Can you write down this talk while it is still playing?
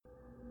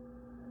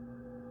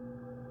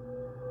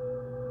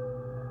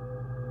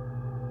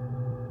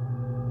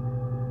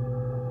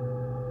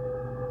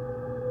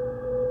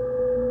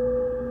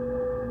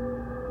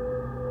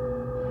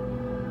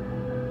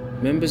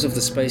Members of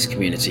the space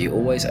community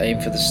always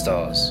aim for the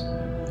stars.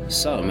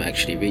 Some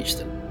actually reach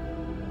them.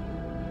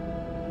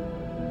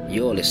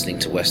 You're listening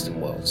to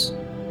Western Worlds.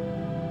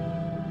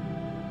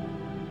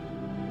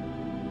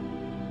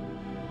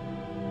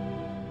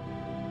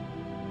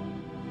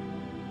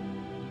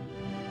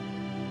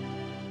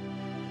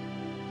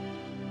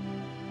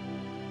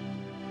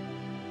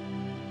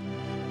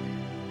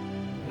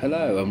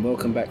 Hello and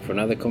welcome back for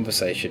another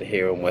conversation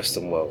here on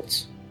Western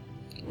Worlds.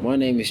 My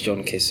name is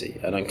John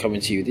Kissy and I'm coming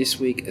to you this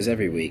week as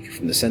every week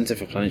from the Centre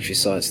for Planetary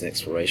Science and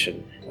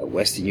Exploration at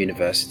Western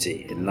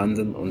University in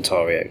London,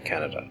 Ontario,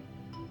 Canada.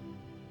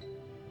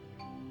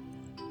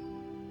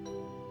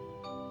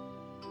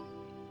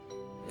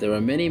 There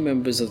are many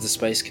members of the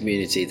space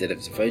community that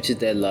have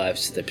devoted their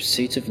lives to the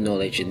pursuit of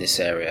knowledge in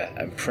this area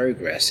and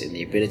progress in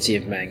the ability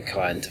of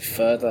mankind to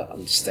further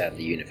understand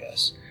the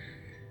universe.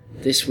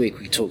 This week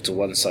we talk to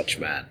one such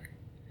man,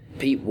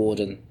 Pete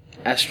Worden,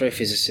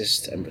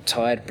 astrophysicist and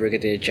retired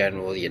Brigadier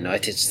General of the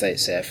United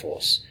States Air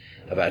Force,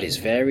 about his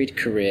varied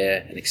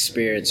career and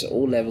experience at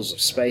all levels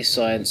of space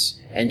science,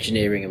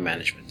 engineering and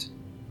management.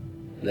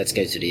 Let's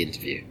go to the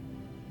interview.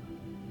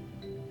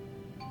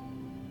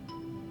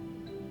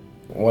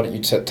 Why don't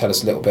you tell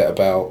us a little bit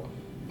about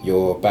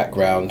your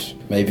background,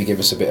 maybe give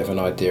us a bit of an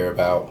idea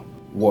about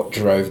what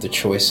drove the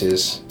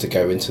choices to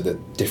go into the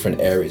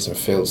different areas and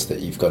fields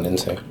that you've gone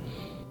into?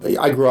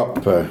 I grew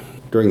up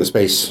during the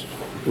space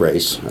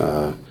race.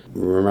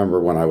 Remember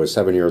when I was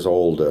 7 years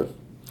old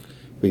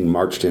being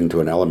marched into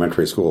an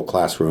elementary school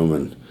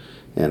classroom,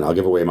 and I'll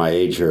give away my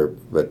age here,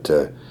 but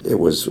it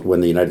was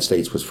when the United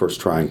States was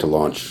first trying to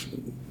launch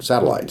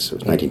satellites. It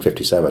was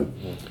 1957.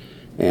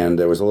 And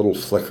there was a little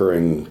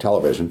flickering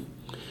television,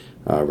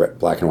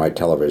 black and white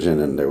television,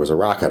 and there was a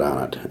rocket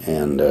on it.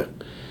 And,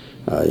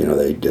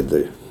 they did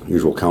the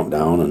usual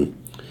countdown, and,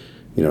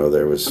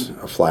 there was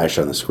a flash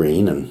on the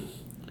screen, and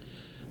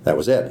that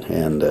was it.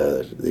 And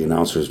the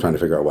announcer was trying to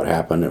figure out what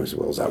happened. Is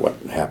that what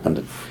happened?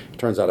 It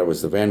turns out it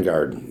was the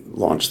Vanguard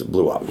launch that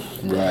blew up.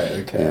 Right,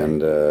 okay.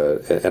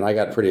 And I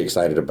got pretty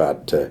excited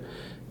about, I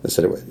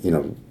said,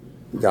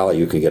 golly,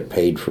 you could get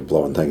paid for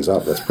blowing things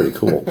up. That's pretty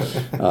cool.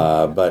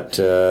 But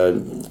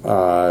throughout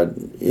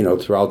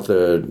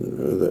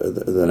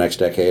the next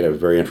decade, I was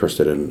very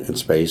interested in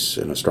space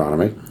and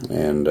astronomy,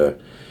 and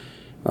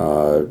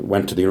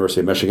went to the University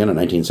of Michigan in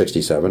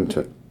 1967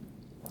 to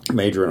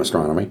major in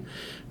astronomy.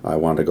 I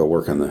wanted to go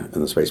work in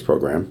the space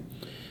program.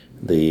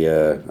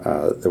 There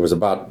was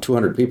about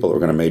 200 people that were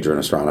going to major in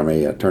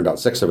astronomy. It turned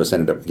out 6 of us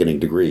ended up getting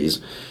degrees.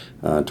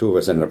 2 of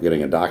us ended up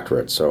getting a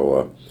doctorate.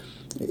 So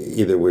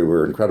either we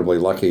were incredibly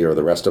lucky or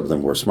the rest of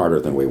them were smarter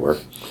than we were.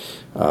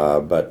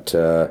 But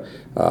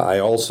I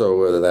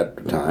also, at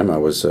that time, I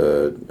was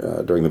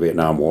during the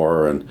Vietnam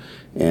War, and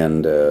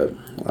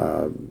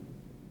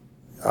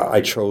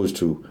I chose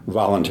to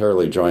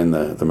voluntarily join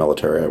the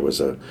military. I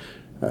was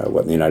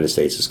what in the United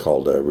States is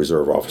called a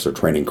Reserve Officer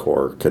Training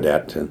Corps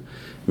cadet, and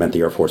meant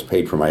the Air Force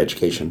paid for my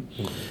education.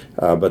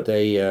 But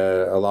they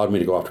allowed me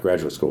to go off to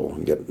graduate school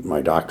and get my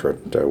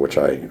doctorate, which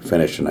I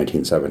finished in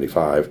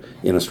 1975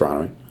 in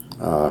astronomy.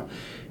 And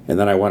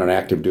then I went on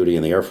active duty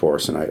in the Air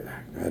Force, and I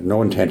had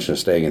no intention of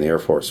staying in the Air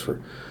Force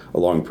for a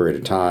long period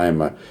of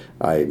time.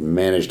 I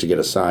managed to get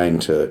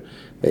assigned to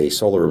a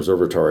solar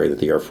observatory that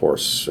the Air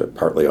Force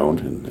partly owned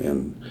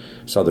in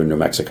southern New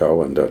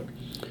Mexico,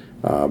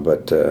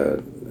 but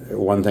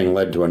one thing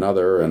led to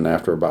another, and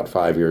after about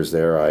 5 years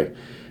there, I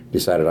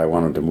decided I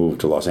wanted to move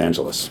to Los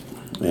Angeles.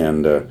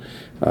 And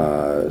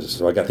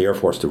so I got the Air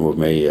Force to move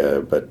me,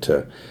 but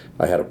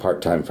I had a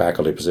part-time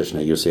faculty position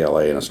at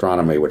UCLA in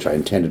astronomy, which I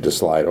intended to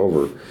slide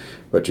over.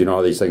 But you know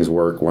how these things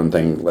work. One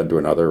thing led to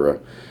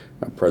another.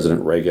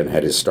 President Reagan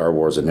had his Star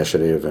Wars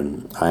initiative,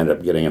 and I ended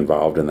up getting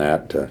involved in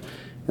that.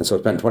 And so I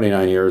spent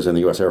 29 years in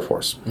the U.S. Air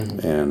Force,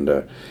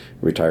 and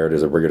retired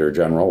as a Brigadier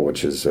General,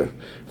 which is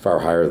far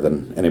higher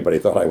than anybody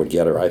thought I would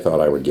get, or I thought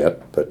I would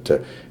get. But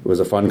it was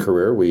a fun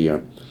career. We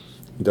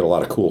did a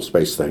lot of cool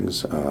space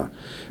things.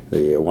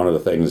 One of the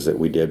things that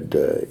we did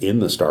in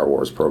the Star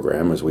Wars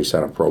program is we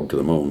sent a probe to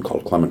the moon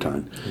called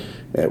Clementine.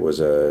 It was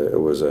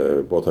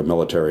both a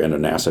military and a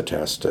NASA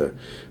test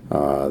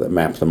that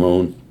mapped the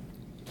moon.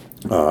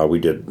 We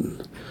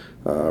did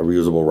a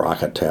reusable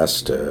rocket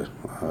test. A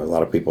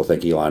lot of people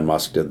think Elon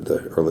Musk did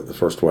the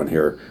first one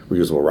here,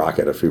 reusable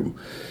rocket, a few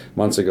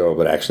months ago,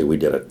 but actually we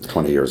did it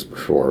 20 years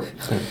before.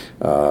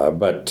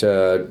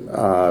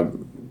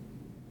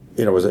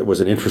 It was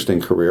an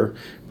interesting career,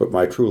 but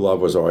my true love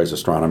was always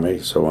astronomy.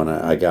 So when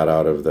I got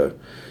out of the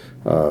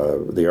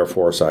Air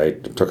Force, I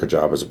took a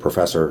job as a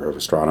professor of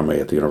astronomy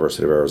at the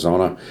University of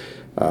Arizona,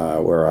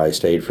 where I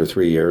stayed for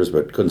 3 years,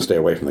 but couldn't stay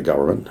away from the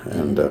government,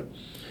 and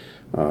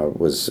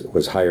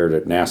was hired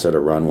at NASA to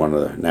run one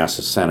of the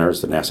NASA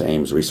centers, the NASA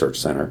Ames Research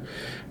Center,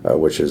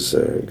 which is,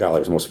 it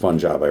was the most fun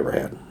job I ever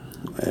had.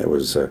 It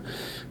was,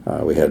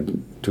 we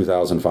had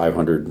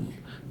 2,500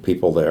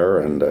 people there,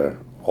 and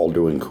all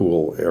doing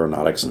cool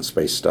aeronautics and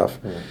space stuff.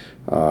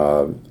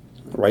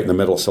 right in the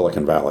middle of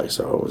Silicon Valley,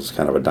 so it was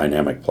kind of a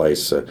dynamic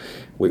place.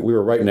 We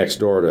were right next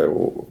door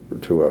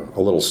to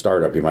a little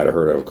startup you might have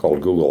heard of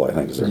called Google, I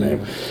think is their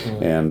name.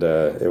 And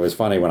it was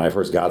funny when I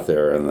first got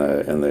there in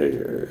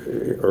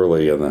the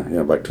early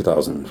about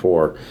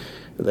 2004.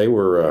 They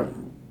were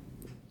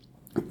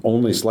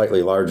only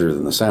slightly larger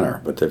than the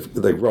center, but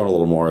they've grown a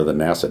little more than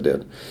NASA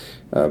did.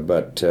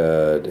 But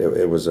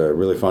it was a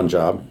really fun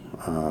job.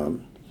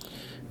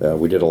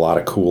 We did a lot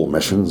of cool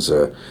missions.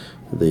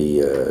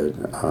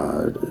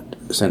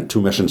 Sent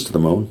 2 missions to the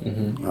moon.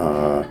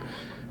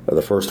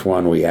 The first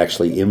one, we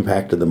actually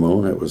impacted the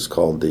moon. It was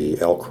called the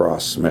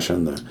L-Cross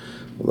mission, the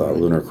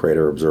Lunar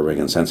Crater Observing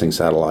and Sensing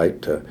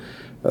Satellite.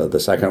 The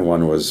second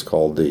one was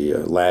called the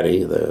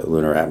LADEE, the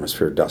Lunar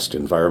Atmosphere Dust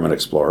Environment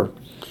Explorer.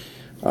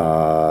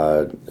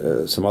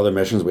 Some other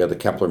missions, we had the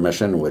Kepler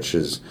mission, which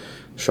has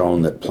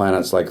shown that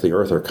planets like the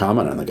Earth are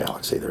common in the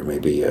galaxy. There may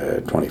be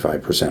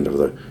 25% of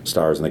the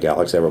stars in the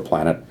galaxy have a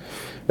planet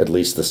at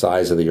least the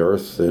size of the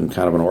Earth in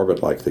kind of an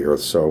orbit like the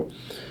Earth. So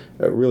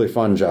a really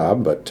fun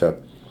job, but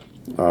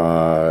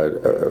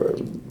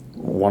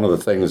one of the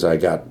things I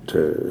got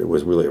it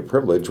was really a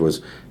privilege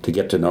was to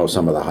get to know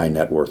some of the high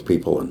net worth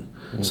people in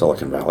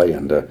Silicon Valley.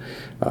 And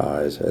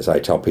as I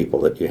tell people,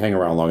 that you hang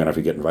around long enough,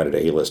 you get invited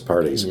to A-list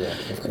parties. Yeah,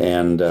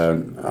 and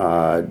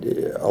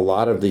a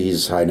lot of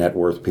these high net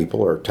worth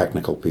people are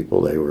technical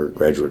people. They were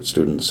graduate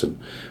students in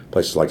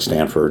places like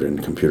Stanford in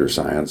computer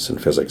science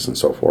and physics and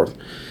so forth.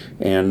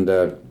 And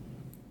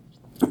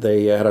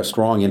they had a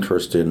strong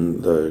interest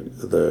in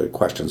the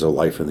questions of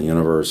life in the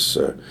universe.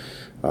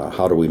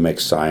 How do we make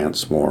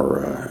science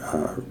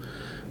more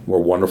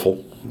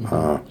wonderful?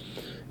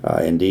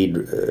 Indeed,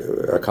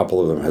 a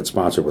couple of them had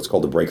sponsored what's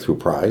called the Breakthrough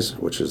Prize,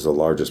 which is the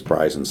largest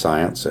prize in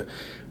science.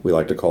 We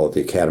like to call it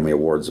the Academy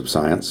Awards of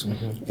Science.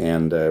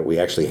 And we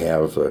actually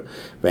have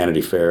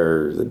Vanity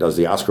Fair that does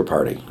the Oscar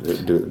party,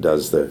 that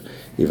does the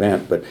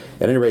event. But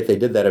at any rate, they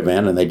did that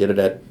event, and they did it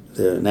at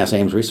the NASA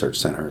Ames Research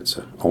Center. It's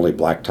the only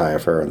black tie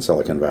affair in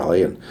Silicon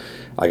Valley. And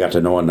I got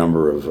to know a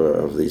number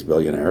of these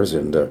billionaires.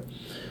 And a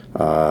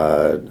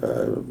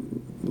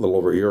little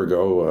over a year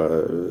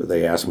ago,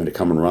 they asked me to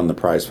come and run the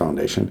Prize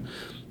Foundation.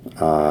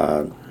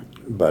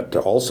 But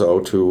also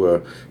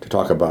to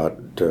talk about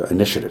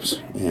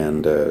initiatives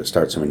and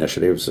start some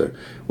initiatives.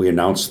 We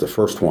announced the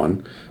first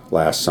one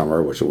last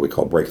summer, which we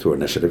call Breakthrough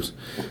Initiatives.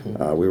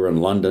 We were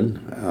in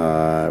London.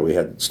 We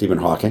had Stephen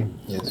Hawking.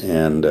 Yes.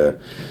 And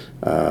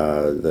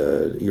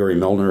the Yuri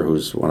Milner,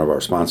 who's one of our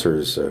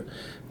sponsors,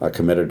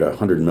 committed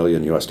 $100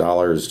 million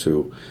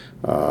to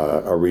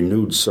a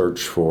renewed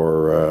search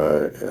for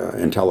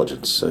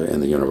intelligence in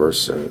the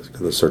universe,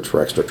 the search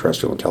for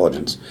extraterrestrial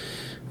intelligence.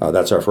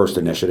 That's our first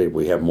initiative.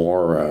 We have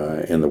more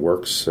in the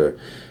works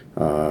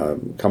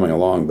coming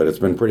along, but it's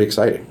been pretty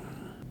exciting.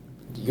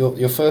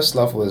 Your first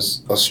love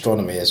was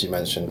astronomy, as you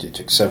mentioned. You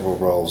took several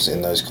roles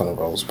in those kind of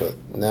roles, but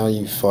now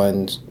you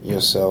find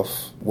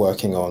yourself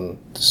working on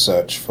the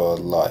search for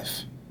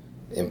life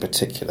in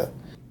particular.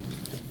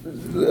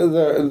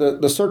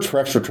 The search for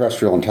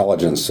extraterrestrial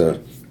intelligence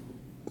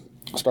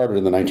started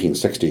in the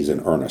 1960s in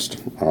earnest.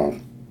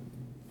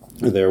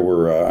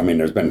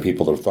 There's been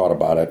people that have thought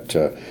about it.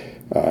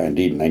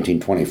 Indeed, in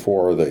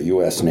 1924, the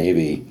U.S.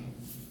 Navy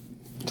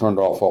turned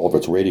off all of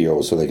its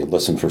radios so they could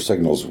listen for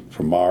signals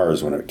from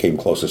Mars when it came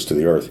closest to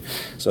the Earth.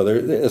 So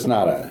it's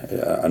not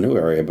a new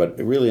area, but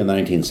really in the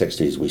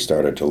 1960s we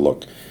started to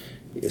look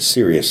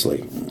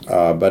seriously.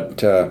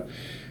 But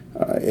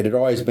it had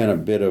always been a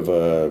bit of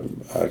a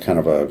kind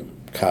of a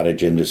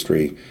cottage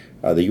industry.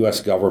 The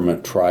U.S.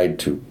 government tried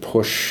to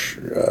push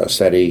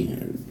SETI.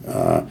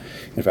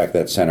 In fact,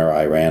 that center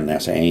I ran,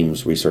 NASA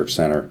Ames Research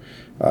Center,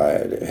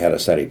 had a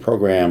SETI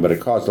program, but it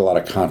caused a lot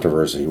of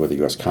controversy with the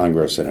U.S.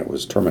 Congress, and it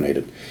was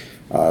terminated.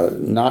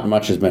 Not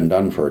much has been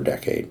done for a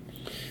decade.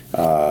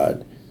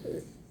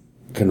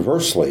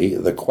 Conversely,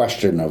 the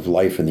question of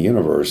life in the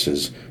universe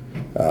is,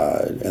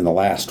 in the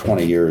last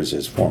 20 years,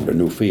 has formed a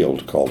new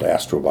field called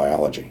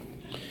astrobiology.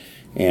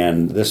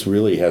 And this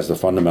really has the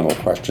fundamental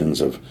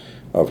questions of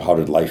how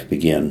did life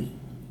begin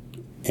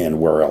and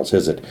where else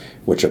is it,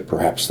 which are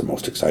perhaps the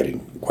most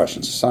exciting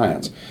questions of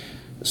science.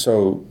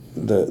 So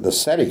the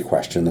SETI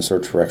question, the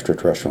search for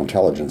extraterrestrial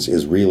intelligence,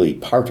 is really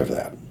part of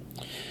that.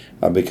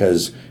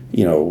 Because,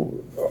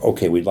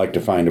 we'd like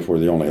to find if we're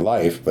the only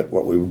life, but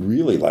what we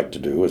really like to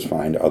do is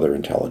find other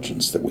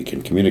intelligence that we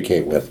can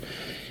communicate with,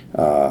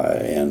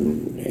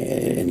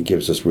 and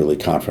gives us really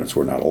confidence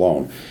we're not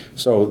alone.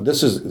 So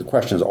the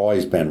question has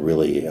always been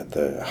really at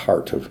the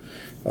heart of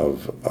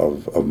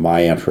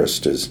my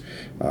interest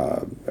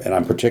and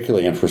I'm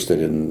particularly interested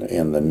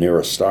in the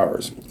nearest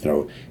stars.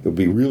 It would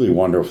be really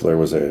wonderful if there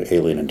was an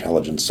alien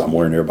intelligence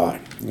somewhere nearby.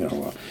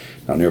 Now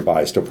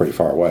nearby is still pretty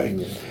far away.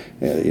 Yeah.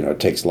 It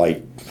takes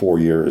light 4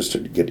 years to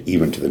get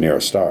even to the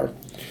nearest star.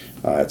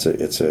 It's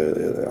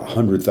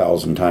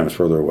 100,000 times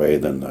further away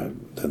than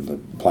the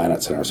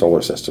planets in our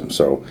solar system.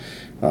 So,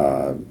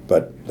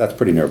 but that's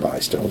pretty nearby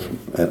still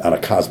on a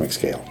cosmic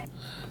scale.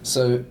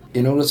 So,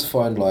 in order to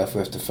find life, we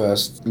have to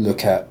first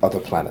look at other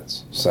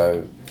planets.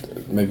 So,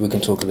 maybe we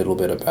can talk a little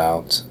bit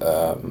about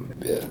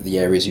the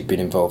areas you've been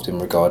involved in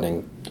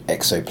regarding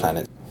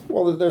exoplanets.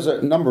 Well, there's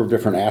a number of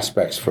different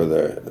aspects for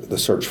the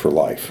search for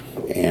life,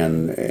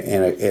 and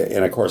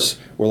of course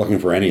we're looking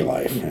for any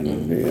life,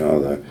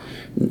 and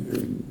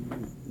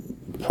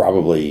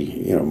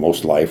probably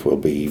most life will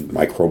be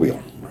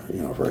microbial,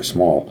 very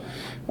small.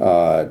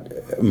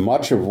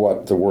 Much of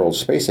what the world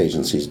space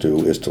agencies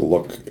do is to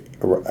look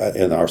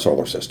in our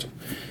solar system.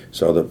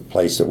 So the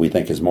place that we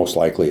think is most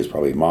likely is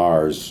probably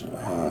Mars.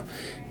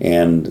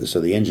 And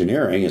so the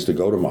engineering is to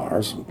go to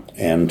Mars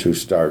and to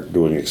start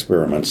doing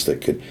experiments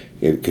that could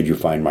you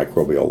find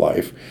microbial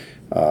life.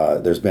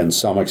 There's been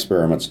some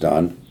experiments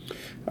done.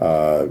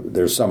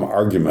 There's some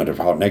argument of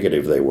how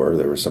negative they were.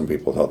 There were some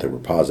people who thought they were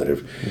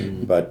positive.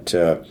 But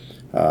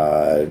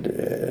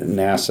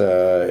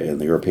NASA and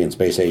the European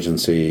Space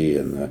Agency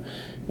and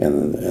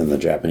the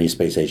Japanese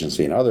Space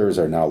Agency and others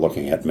are now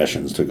looking at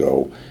missions to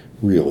go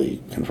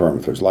really confirm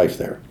if there's life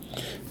there.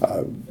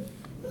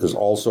 There's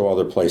also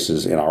other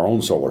places in our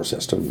own solar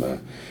system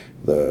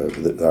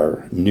that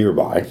are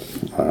nearby.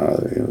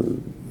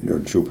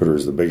 Jupiter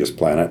is the biggest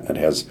planet. It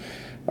has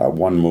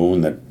one moon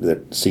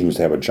that seems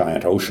to have a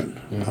giant ocean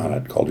on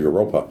it called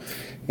Europa.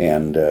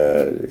 And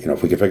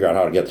if we can figure out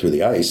how to get through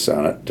the ice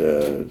on it,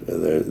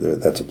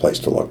 that's a place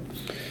to look.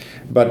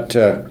 But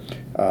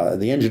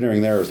the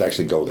engineering there is to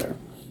actually go there.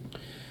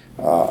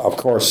 Of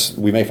course,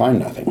 we may find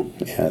nothing.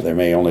 There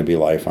may only be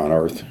life on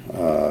Earth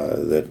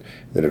that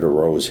it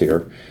arose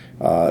here.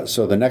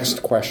 So the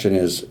next question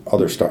is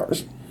other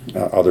stars,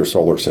 other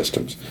solar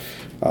systems.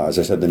 As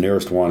I said, the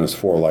nearest one is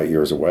 4 light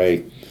years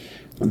away.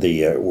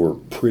 We're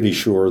pretty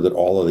sure that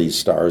all of these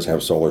stars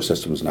have solar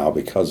systems now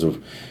because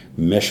of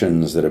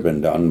missions that have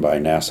been done by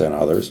NASA and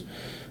others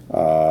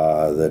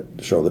that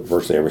show that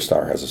virtually every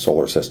star has a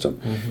solar system.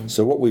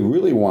 So what we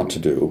really want to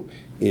do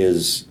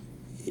is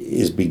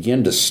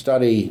begin to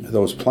study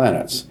those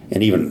planets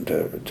and even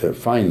to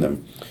find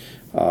them.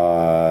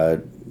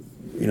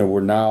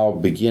 We're now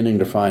beginning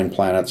to find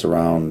planets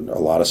around a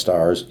lot of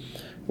stars.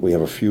 We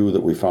have a few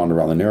that we found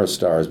around the nearest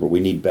stars, but we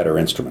need better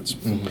instruments.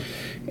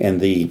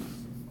 And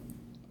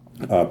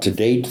to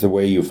date, the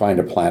way you find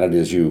a planet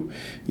is you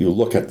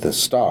look at the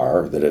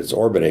star that it's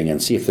orbiting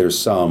and see if there's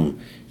some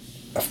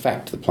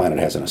effect the planet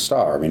has in a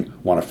star. I mean,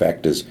 one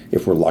effect is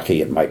if we're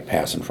lucky, it might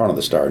pass in front of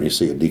the star and you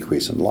see a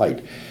decrease in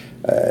light.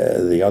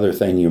 The other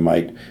thing you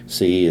might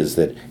see is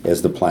that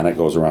as the planet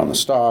goes around the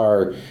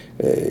star,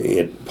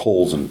 it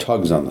pulls and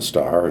tugs on the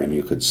star, and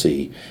you could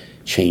see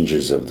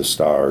changes of the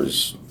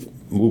star's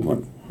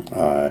movement,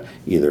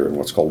 either in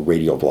what's called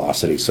radial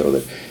velocity, so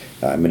that,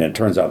 it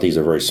turns out these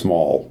are very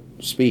small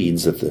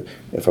speeds, that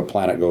if a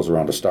planet goes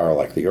around a star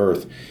like the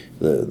Earth,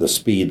 the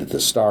speed that the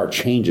star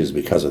changes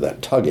because of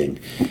that tugging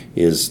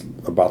is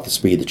about the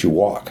speed that you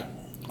walk.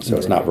 So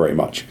it's not very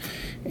much.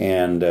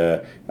 And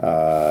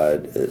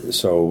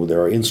so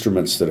there are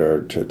instruments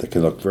that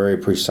can look very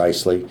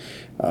precisely.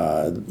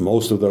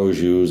 Most of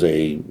those use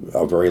a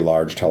very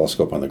large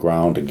telescope on the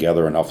ground to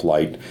gather enough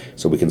light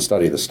so we can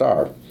study the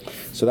star.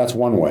 So that's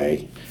one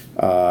way.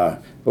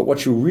 But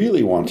what you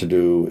really want to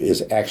do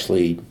is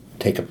actually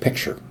take a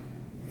picture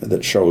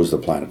that shows the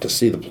planet, to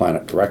see the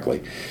planet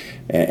directly.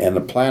 And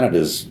the planet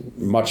is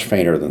much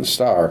fainter than the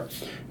star,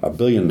 1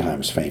 billion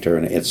times fainter.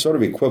 And it's sort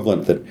of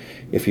equivalent that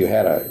if you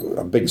had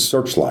a big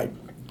searchlight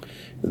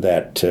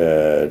that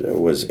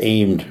was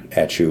aimed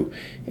at you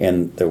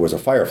and there was a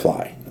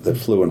firefly that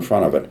flew in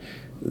front of it,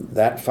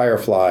 that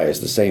firefly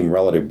is the same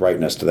relative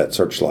brightness to that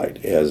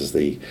searchlight as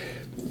the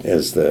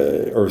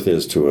Earth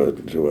is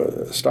to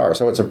a star.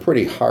 So it's a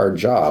pretty hard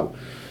job.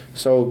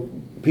 So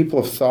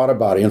people have thought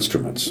about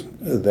instruments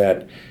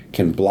that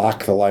can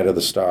block the light of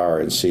the star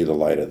and see the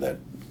light of that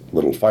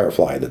little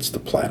firefly that's the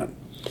planet.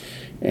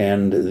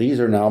 And these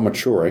are now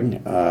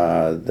maturing,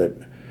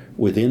 that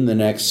within the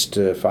next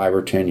 5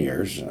 or 10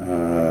 years,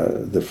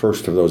 the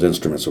first of those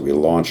instruments will be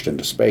launched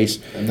into space.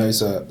 And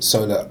those are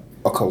solar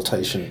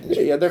occultation?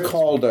 Yeah, they're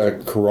called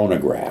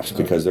coronagraphs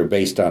because they're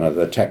based on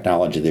the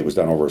technology that was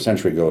done over a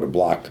century ago to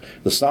block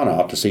the sun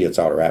out to see its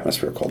outer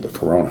atmosphere, called the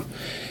corona.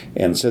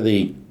 And so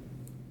there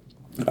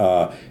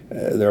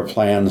are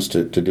plans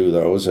to do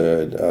those.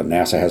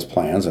 NASA has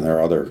plans, and there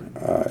are other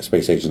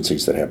space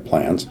agencies that have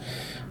plans.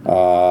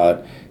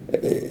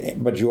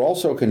 But you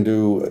also can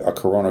do a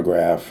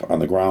coronagraph on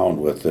the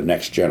ground with the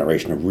next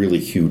generation of really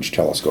huge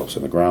telescopes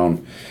on the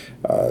ground.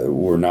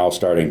 We're now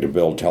starting to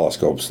build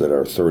telescopes that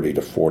are 30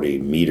 to 40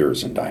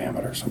 meters in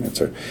diameter. So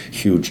it's a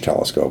huge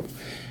telescope.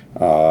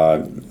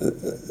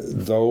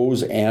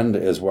 Those, and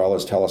as well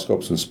as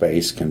telescopes in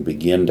space, can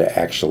begin to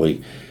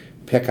actually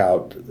pick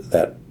out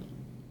that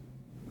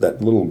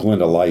little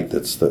glint of light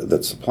that's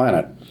the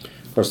planet.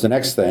 Of course, the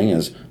next thing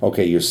is,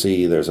 okay, you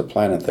see there's a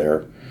planet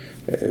there.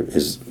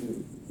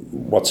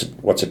 What's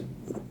it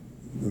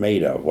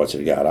made of? What's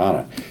it got on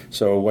it?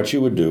 So what you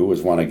would do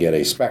is want to get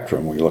a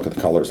spectrum where you look at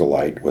the colors of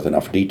light with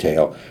enough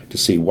detail to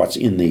see what's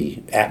in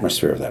the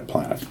atmosphere of that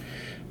planet.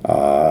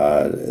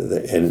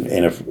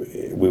 And if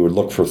we would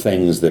look for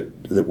things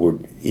that were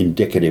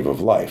indicative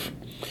of life.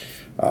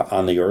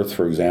 On the Earth,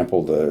 for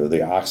example,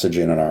 the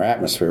oxygen in our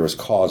atmosphere was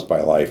caused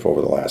by life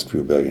over the last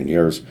few billion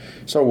years.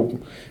 So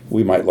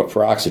we might look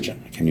for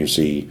oxygen. Can you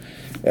see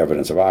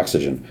evidence of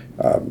oxygen?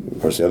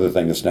 Of course, the other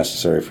thing that's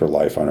necessary for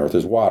life on Earth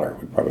is water.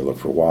 We'd probably look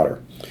for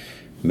water.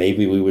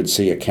 Maybe we would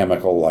see a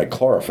chemical like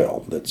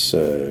chlorophyll that's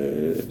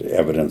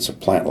evidence of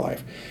plant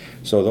life.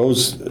 So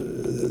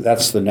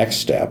that's the next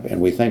step,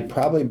 and we think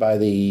probably by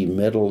the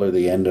middle or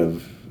the end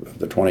of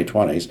the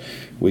 2020s,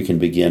 we can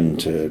begin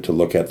to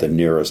look at the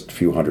nearest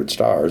few hundred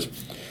stars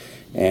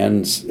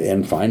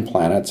and find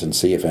planets and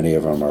see if any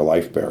of them are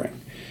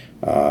life-bearing.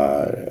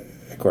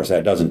 Of course,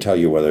 that doesn't tell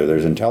you whether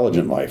there's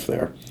intelligent life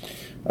there.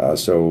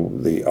 So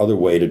the other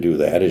way to do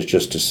that is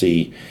just to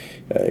see,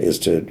 is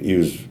to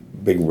use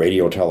big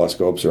radio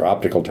telescopes or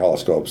optical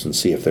telescopes and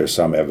see if there's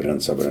some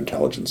evidence of an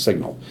intelligent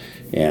signal.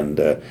 And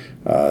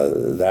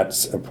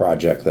that's a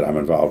project that I'm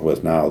involved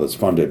with now that's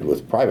funded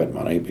with private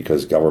money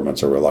because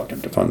governments are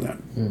reluctant to fund that.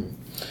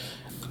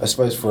 I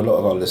suppose for a lot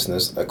of our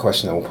listeners, a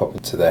question that will pop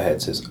into their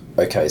heads is,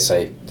 okay,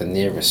 say the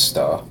nearest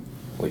star,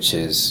 which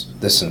is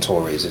the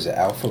Centauri's, is it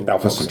Alpha?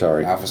 Alpha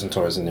Centauri. Alpha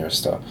Centauri is the nearest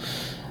star.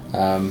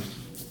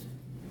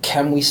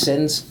 Can we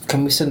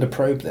send a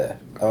probe there?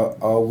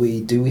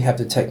 Do we have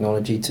the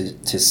technology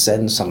to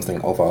send something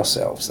of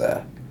ourselves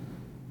there?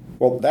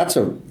 Well, that's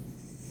a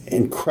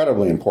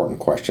incredibly important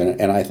question,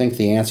 and I think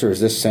the answer is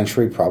this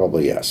century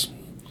probably yes.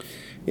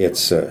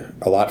 It's a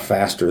lot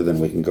faster than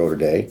we can go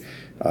today.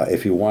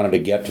 If you wanted to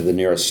get to the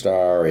nearest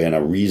star in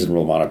a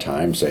reasonable amount of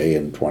time, say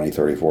in 20,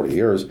 30, 40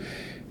 years,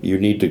 you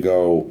need to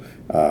go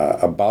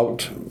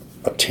about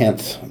a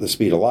tenth the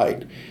speed of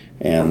light,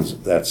 and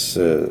that's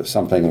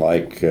something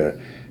like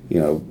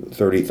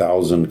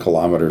 30,000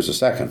 kilometers a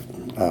second.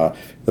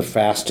 The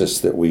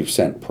fastest that we've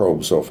sent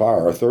probes so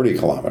far are 30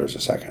 kilometers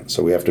a second,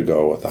 so we have to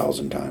go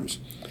 1,000 times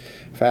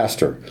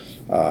faster.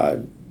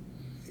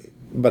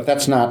 But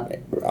that's not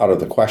out of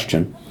the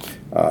question.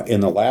 In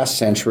the last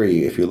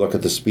century, if you look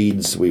at the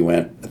speeds we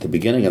went at the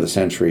beginning of the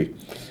century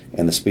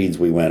and the speeds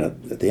we went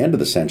at the end of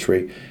the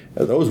century,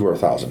 those were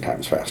 1,000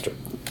 times faster.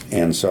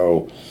 And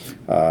so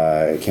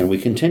can we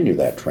continue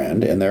that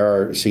trend? And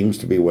there seems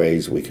to be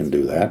ways we can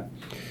do that.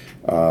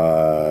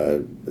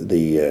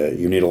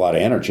 You need a lot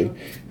of energy,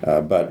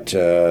 but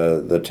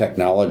the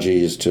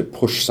technologies to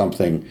push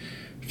something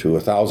to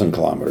 1,000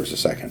 kilometers a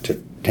second,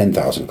 to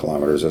 10,000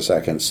 kilometers a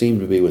second, seem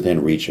to be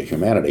within reach of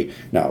humanity.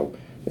 Now,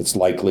 it's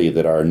likely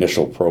that our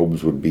initial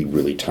probes would be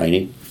really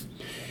tiny,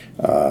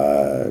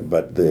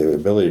 but the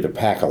ability to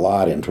pack a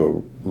lot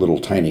into a little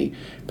tiny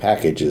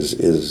package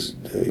is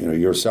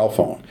your cell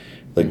phone.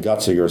 The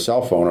guts of your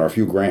cell phone are a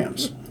few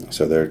grams,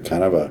 so they're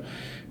kind of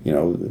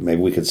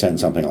maybe we could send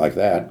something like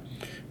that.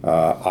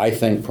 I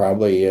think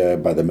probably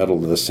by the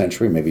middle of this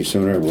century, maybe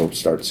sooner, we'll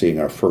start seeing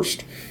our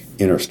first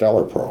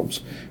interstellar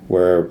probes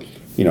where,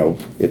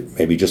 it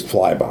maybe just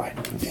fly by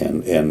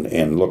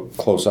and look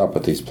close up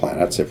at these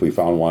planets. If we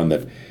found one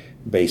that,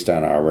 based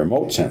on our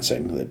remote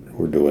sensing that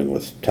we're doing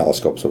with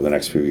telescopes over the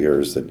next few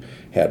years, that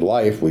had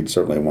life, we'd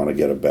certainly want to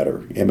get a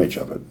better image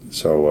of it.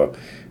 So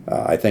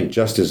I think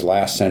just as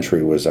last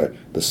century was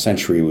the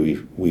century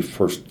we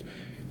first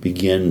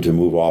begin to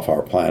move off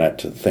our planet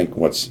to think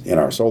what's in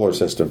our solar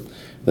system,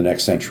 the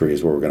next century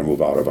is where we're going to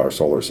move out of our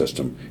solar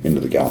system into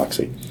the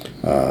galaxy.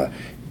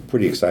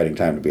 Pretty exciting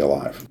time to be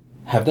alive.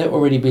 Have there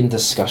already been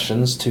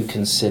discussions to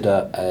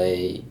consider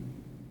a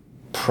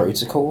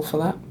protocol for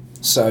that?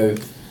 So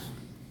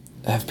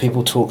have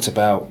people talked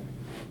about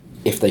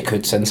if they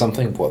could send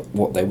something,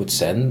 what they would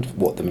send,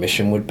 what the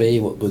mission would be,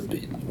 what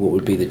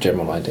would be the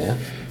general idea?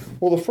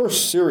 Well, the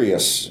first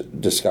serious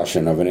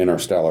discussion of an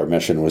interstellar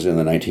mission was in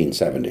the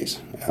 1970s.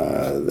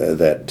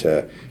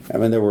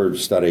 There were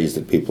studies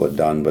that people had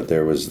done, but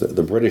there was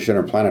the British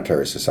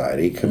Interplanetary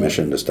Society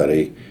commissioned a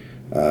study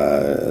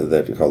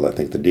that called, I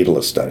think, the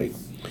Daedalus study.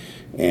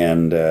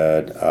 And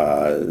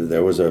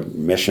there was a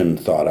mission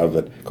thought of.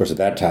 Of course, at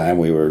that time,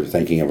 we were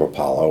thinking of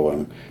Apollo,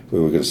 and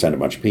we were going to send a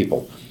bunch of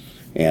people.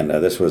 And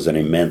this was an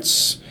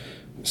immense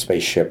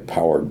spaceship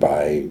powered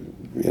by,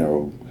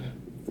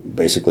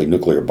 basically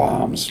nuclear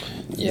bombs.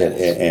 Yes.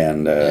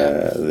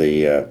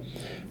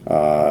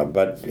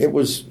 But it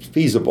was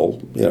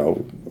feasible,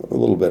 a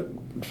little bit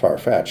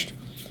far-fetched.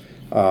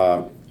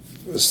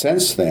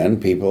 Since then,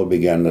 people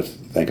began to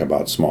think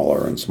about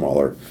smaller and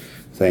smaller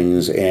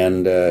things,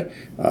 and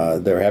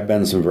there have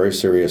been some very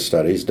serious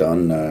studies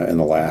done in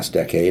the last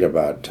decade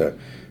about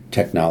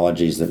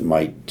technologies that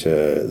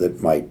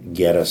might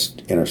get us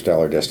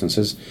interstellar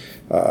distances.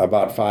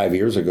 About 5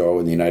 years ago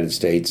in the United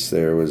States,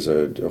 there was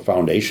a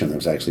foundation that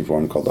was actually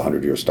formed called the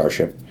 100-Year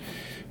Starship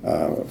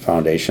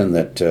Foundation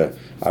that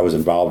I was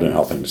involved in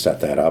helping to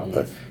set that up.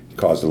 It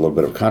caused a little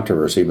bit of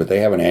controversy, but they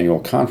have an annual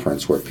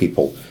conference where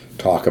people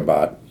talk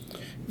about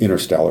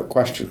interstellar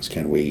questions.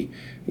 Can we,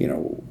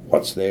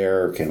 what's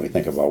there? Can we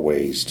think about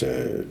ways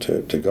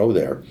to go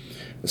there?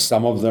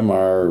 Some of them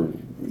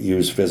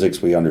use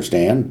physics we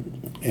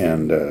understand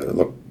and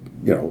look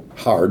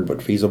hard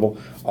but feasible.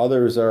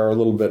 Others are a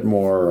little bit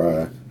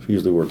more,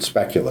 use the word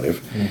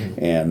speculative,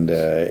 and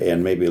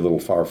maybe a little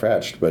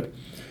far-fetched, but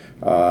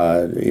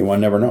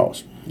one never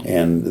knows.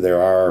 And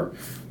there are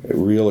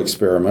real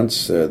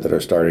experiments that are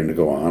starting to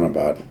go on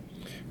about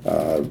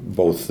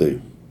both the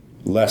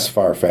less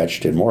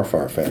far-fetched and more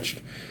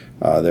far-fetched.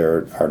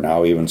 There are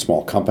now even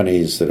small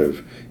companies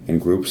in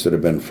groups that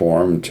have been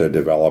formed to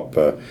develop,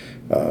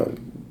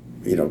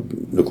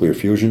 nuclear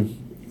fusion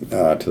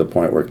to the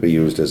point where it can be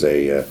used as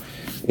a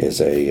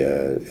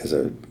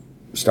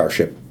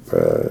starship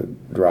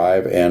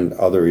drive, and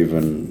other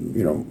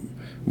even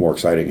more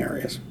exciting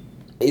areas.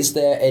 Is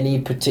there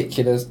any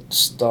particular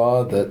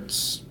star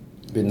that's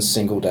been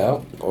singled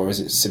out, or is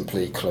it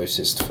simply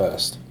closest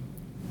first?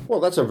 Well,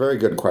 that's a very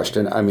good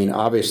question. I mean,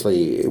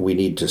 obviously, we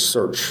need to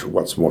search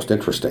what's most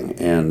interesting,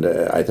 and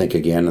I think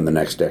again in the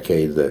next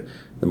decade, the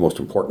most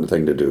important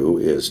thing to do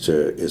is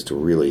to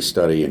really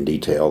study in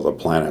detail the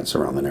planets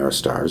around the nearest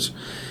stars,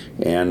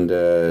 and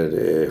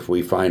if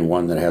we find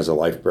one that has a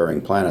life-bearing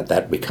planet,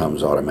 that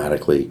becomes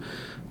automatically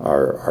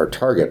our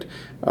target.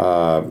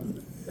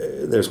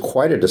 There's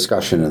quite a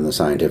discussion in the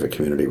scientific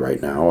community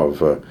right now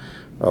of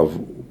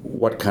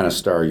what kind of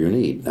star you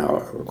need. Now,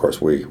 of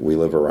course, we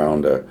live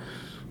around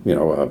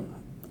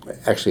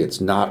actually, it's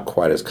not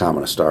quite as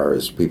common a star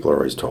as people are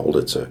always told.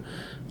 It's a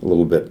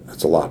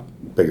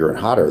lot bigger and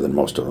hotter than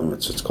most of them.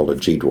 It's called a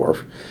G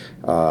dwarf.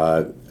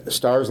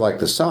 Stars like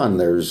the Sun,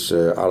 there's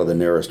out of the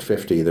nearest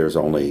 50, there's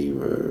only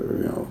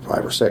 5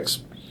 or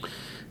 6.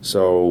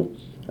 So,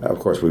 of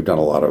course, we've done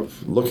a lot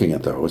of looking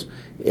at those.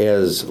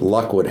 As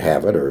luck would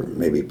have it, or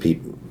maybe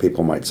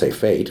people might say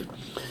fate,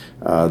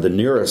 the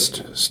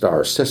nearest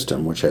star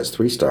system, which has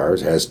 3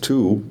 stars, has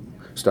 2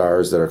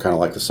 stars that are kind of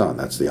like the Sun.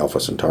 That's the Alpha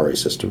Centauri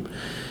system.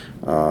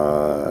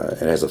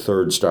 It has a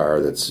 3rd star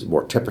that's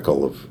more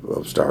typical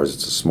of stars.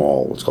 It's a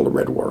small, what's called a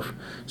red dwarf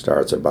star.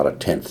 It's about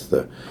 1/10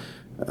 the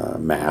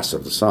mass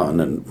of the Sun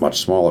and much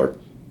smaller.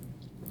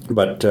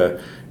 But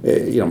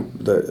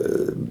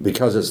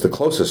because it's the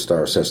closest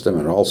star system,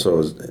 and also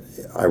is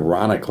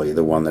ironically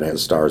the one that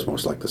has stars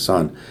most like the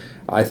Sun,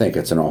 I think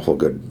it's an awful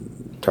good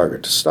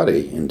target to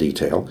study in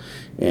detail.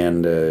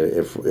 And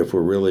if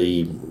we're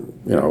really,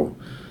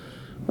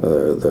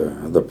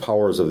 the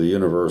powers of the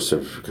universe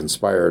have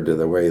conspired to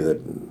the way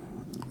that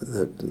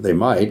they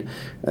might,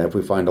 if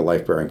we find a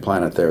life-bearing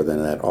planet there,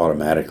 then that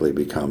automatically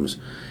becomes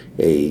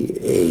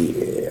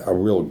a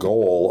real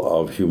goal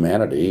of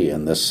humanity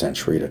in this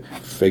century, to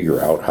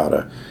figure out how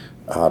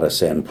to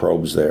send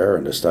probes there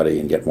and to study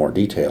and get more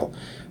detail.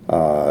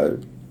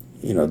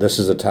 This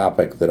is a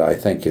topic that I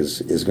think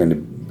is going to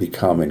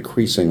become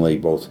increasingly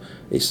both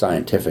a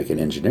scientific and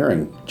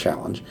engineering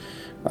challenge.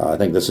 I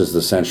think this is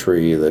the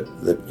century that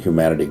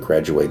humanity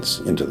graduates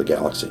into the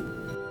galaxy.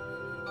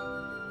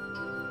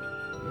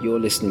 You're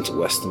listening to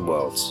Western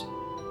Worlds.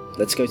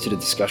 Let's go to the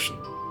discussion.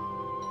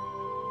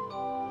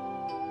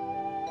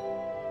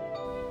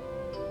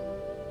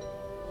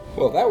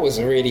 Well, that was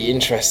a really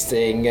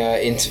interesting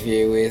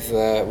interview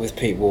with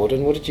Pete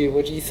Worden. What did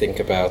you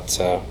think about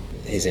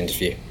his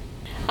interview?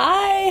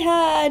 I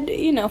had,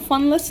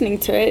 fun listening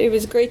to it. It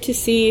was great to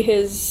see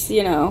his,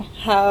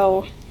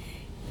 how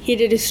he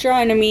did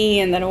astronomy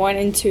and then went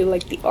into,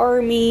 the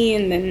army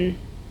and then,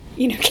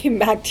 came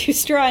back to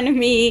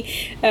astronomy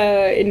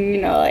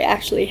and,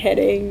 actually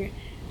heading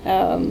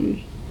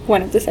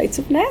one of the sites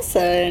of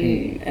NASA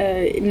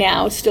and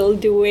now still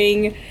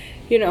doing,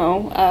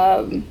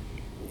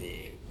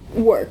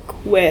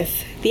 work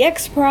with the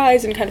X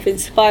Prize and kind of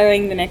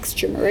inspiring the next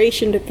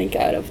generation to think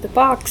out of the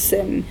box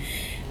and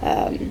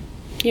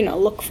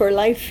look for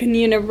life in the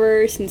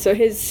universe. And so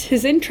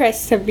his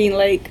interests have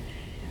been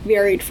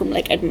varied from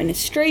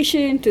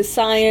administration to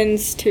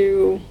science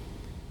to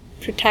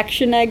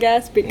protection, I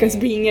guess, because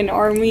being in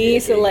army,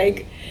 so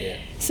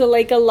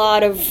a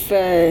lot of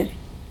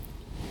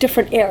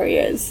different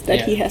areas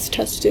that he has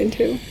touched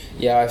into.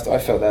 Yeah, I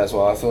felt that as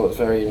well. I thought it was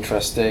very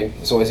interesting.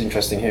 It's always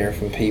interesting hearing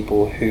from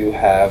people who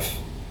have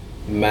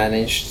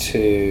managed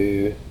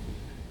to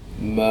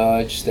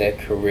merge their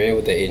career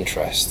with their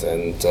interest,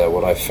 and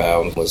what I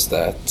found was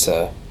that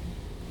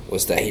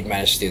he'd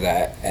managed to do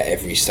that at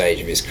every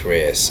stage of his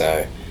career.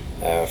 So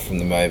from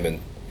the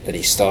moment that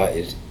he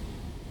started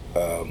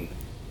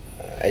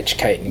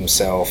educating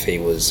himself, he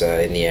was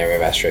in the area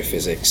of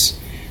astrophysics,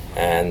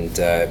 and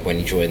when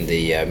he joined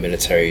the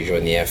military, he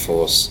joined the Air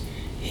Force,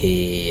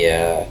 he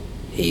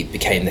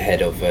became the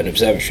head of an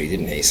observatory,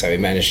 didn't he? So he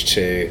managed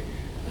to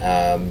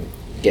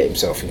get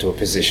himself into a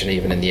position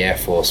even in the Air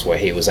Force where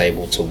he was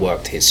able to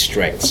work to his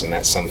strengths, and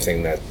that's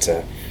something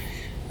that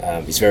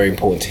is very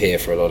important to hear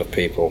for a lot of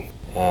people.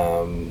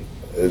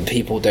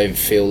 People don't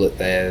feel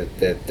that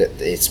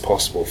it's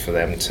possible for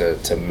them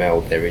to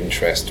meld their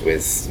interest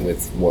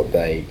with what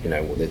they're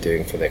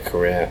doing for their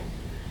career,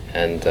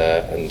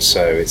 and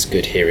so it's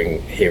good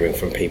hearing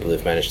from people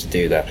who've managed to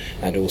do that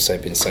and also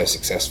been so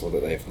successful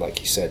that they've, like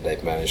you said,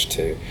 they've managed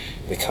to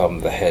become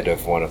the head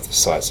of one of the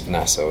sites of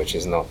NASA, which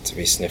is not to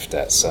be sniffed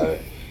at. So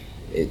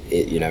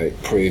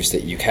it proves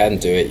that you can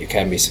do it, you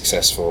can be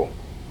successful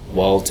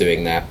while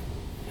doing that,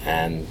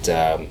 and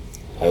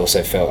I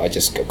also felt I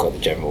just got the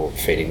general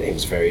feeling that he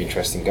was a very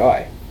interesting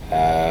guy,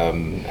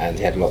 and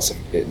he had lots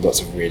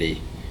of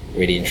really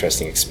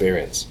interesting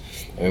experience.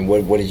 I mean,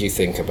 what did you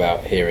think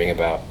about hearing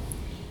about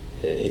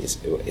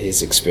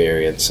his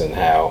experience and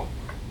how,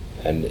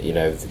 and you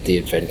know, the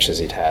adventures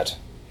he'd had?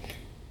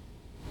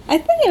 I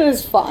think it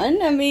was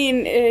fun. I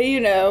mean,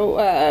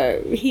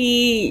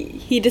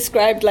 he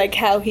described like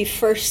how he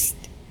first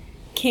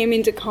came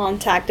into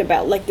contact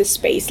about like the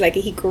space, like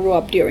he grew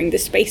up during the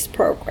space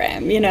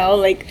program,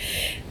 like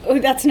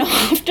that's not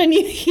often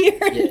you hear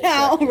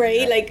now, exactly,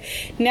 right? Yeah. Like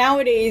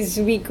nowadays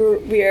we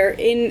are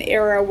in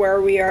era where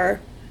we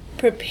are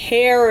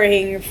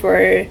preparing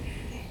for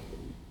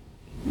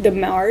the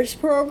Mars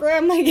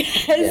program, I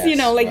guess. Yes,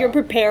 you're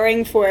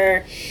preparing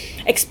for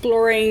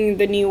exploring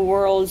the new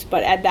worlds,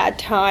 but at that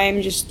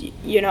time just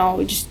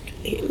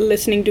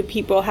listening to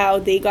people how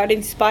they got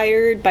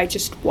inspired by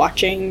just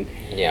watching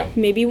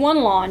maybe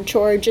one launch,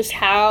 or just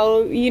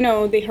how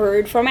they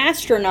heard from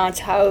astronauts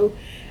how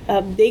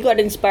they got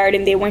inspired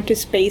and they went to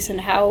space,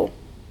 and how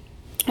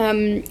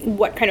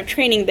what kind of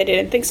training they did,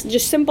 and things,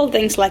 just simple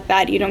things like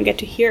that you don't get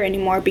to hear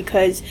anymore,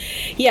 because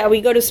we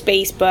go to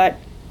space, but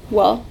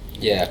a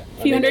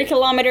few hundred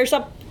kilometers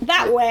up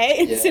that way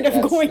instead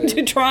of going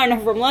to Toronto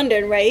from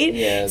London, right?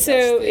 Yeah,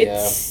 so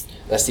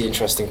that's the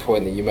interesting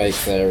point that you make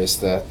there, is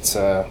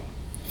that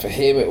for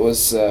him it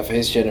was, for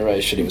his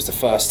generation, it was the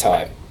first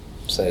time.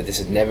 So this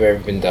had never ever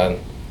been done.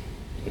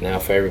 Now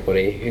for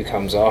everybody who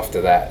comes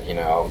after that,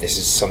 this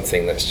is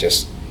something that's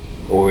just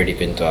already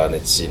been done.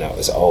 It's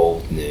it's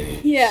old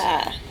news.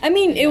 Yeah, I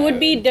mean, it would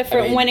be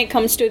different when it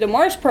comes to the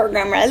Mars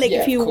program, right? Like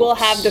if you will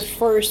have the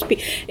first,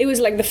 it was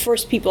like the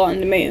first people on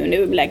the moon. It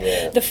would be like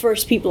the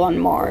first people on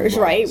Mars,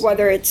 right?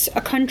 Whether it's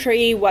a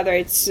country, whether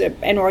it's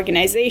an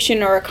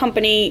organization or a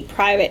company,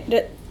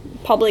 private,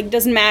 public,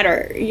 doesn't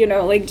matter.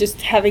 Like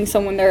just having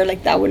someone there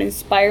like that would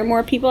inspire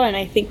more people, and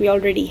I think we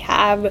already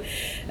have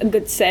a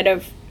good set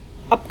of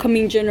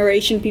upcoming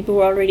generation people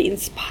who are already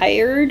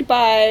inspired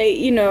by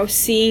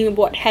seeing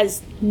what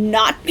has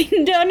not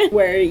been done,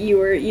 where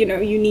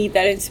you need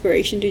that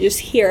inspiration to just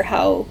hear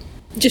how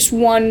just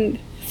one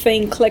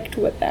thing clicked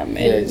with them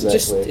and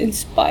just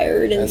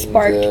inspired and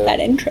sparked that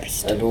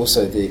interest. And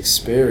also the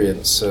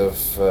experience of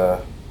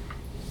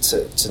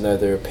to know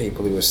there are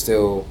people who are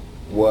still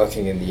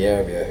working in the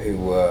area who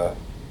were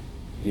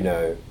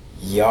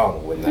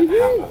young when that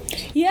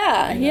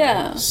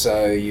happened.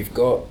 So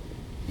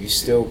you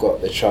still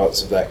got the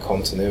chance of that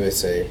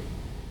continuity,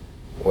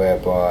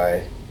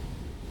 whereby,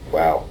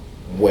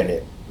 when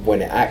it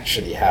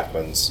actually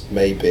happens,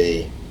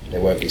 maybe there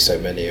won't be so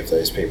many of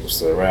those people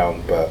still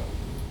around, but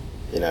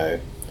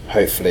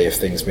hopefully if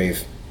things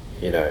move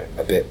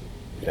a bit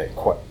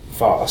quite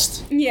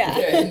fast,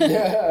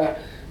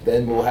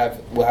 then we'll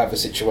have a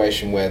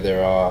situation where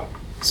there are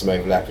some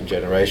overlapping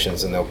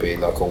generations, and there'll be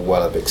like a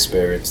well of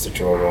experience to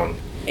draw on.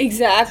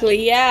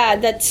 Exactly.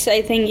 That's,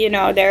 I think,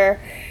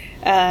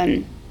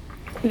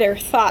 their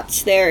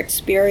thoughts, their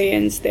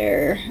experience,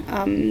 their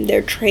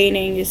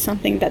training is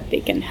something that they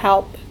can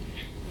help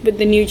with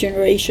the new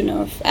generation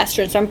of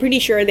astronauts. I'm pretty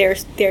sure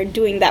they're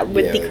doing that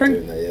with the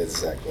current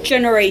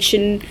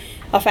generation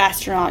of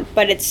astronauts,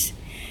 but it's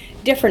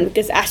different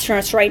because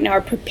astronauts right now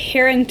are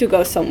preparing to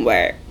go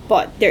somewhere,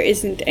 but there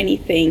isn't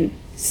anything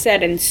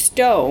set in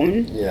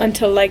stone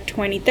until like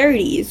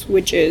 2030s,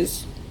 which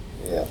is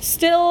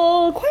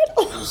still quite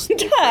a long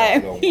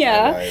time.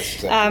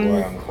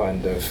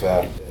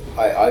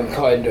 I'm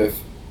kind of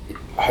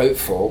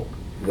hopeful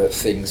that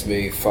things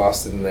move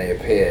faster than they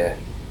appear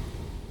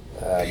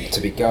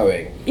to be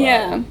going.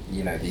 But,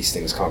 these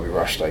things can't be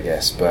rushed, I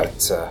guess.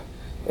 But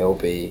it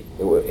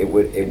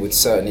would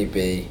certainly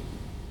be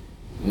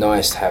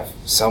nice to have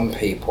some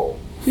people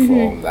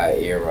from that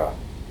era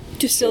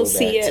to still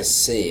see it,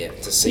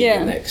 to see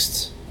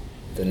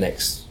the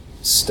next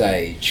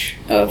stage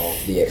of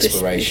the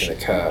exploration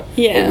occur.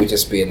 It would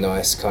just be a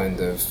nice kind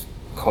of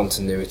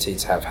continuity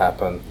to have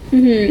happen,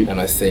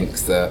 and I think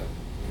that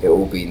it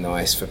will be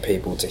nice for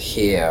people to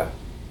hear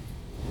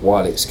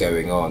while it's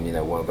going on,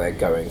 while they're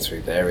going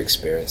through their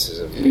experiences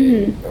of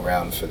being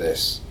around for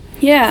this,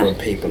 from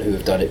people who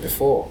have done it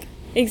before.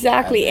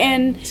 Exactly,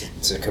 and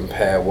to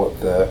compare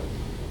what the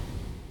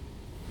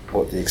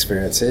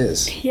experience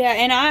is. Yeah,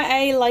 and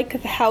I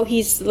like how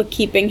he's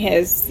keeping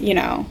his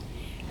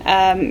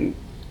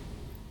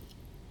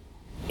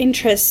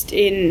interest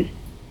in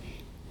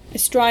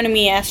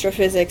astronomy,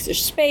 astrophysics, or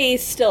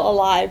space still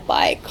alive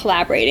by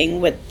collaborating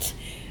with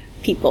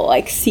people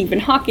like Stephen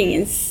Hawking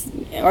and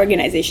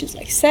organizations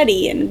like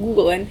SETI and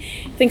Google and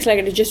things like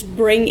that, to just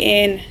bring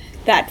in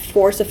that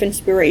force of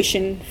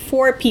inspiration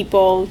for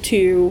people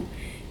to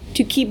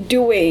keep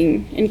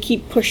doing and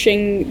keep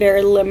pushing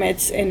their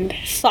limits and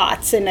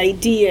thoughts and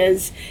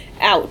ideas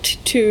out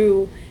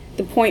to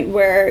the point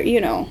where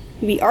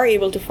we are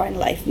able to find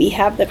life. We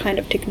have the kind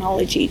of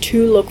technology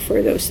to look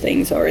for those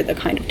things, or the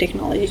kind of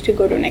technology to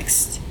go to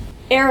next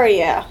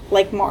area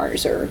like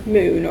Mars or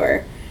Moon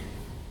or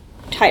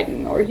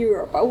Titan or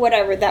Europe or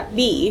whatever that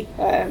be,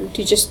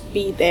 to just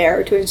be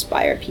there to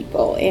inspire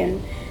people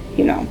and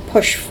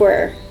push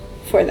for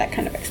that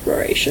kind of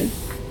exploration.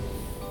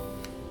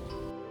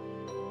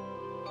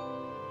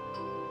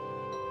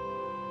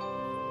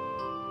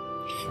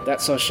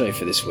 That's our show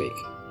for this week.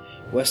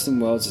 Western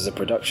Worlds is a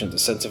production of the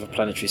Centre for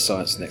Planetary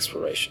Science and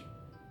Exploration.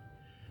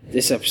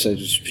 This episode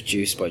was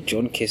produced by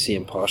John Kissy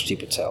and Pashti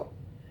Patel,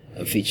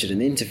 and featured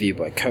an interview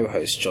by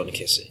co-host John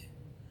Kissy.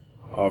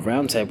 Our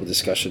roundtable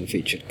discussion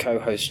featured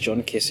co-hosts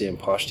John Kissy and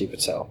Pashti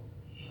Patel.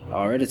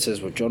 Our editors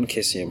were John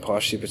Kissy and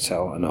Pashti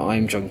Patel, and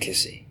I'm John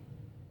Kissy.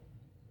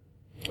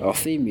 Our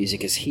theme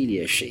music is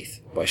Heliosheath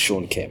by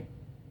Sean Kim.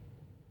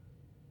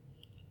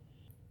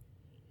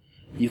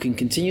 You can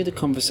continue the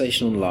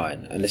conversation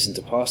online and listen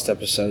to past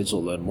episodes or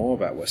learn more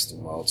about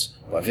Western Worlds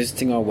by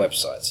visiting our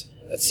website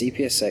at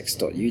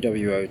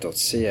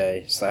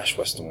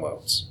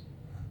cpsx.uwo.ca/westernworlds.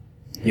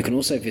 You can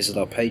also visit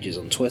our pages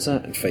on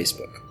Twitter and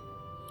Facebook.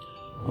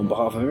 On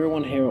behalf of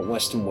everyone here at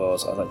Western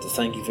Worlds, I'd like to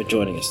thank you for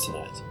joining us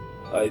tonight.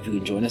 I hope you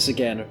can join us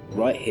again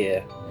right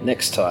here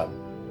next time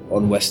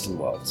on Western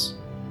Worlds.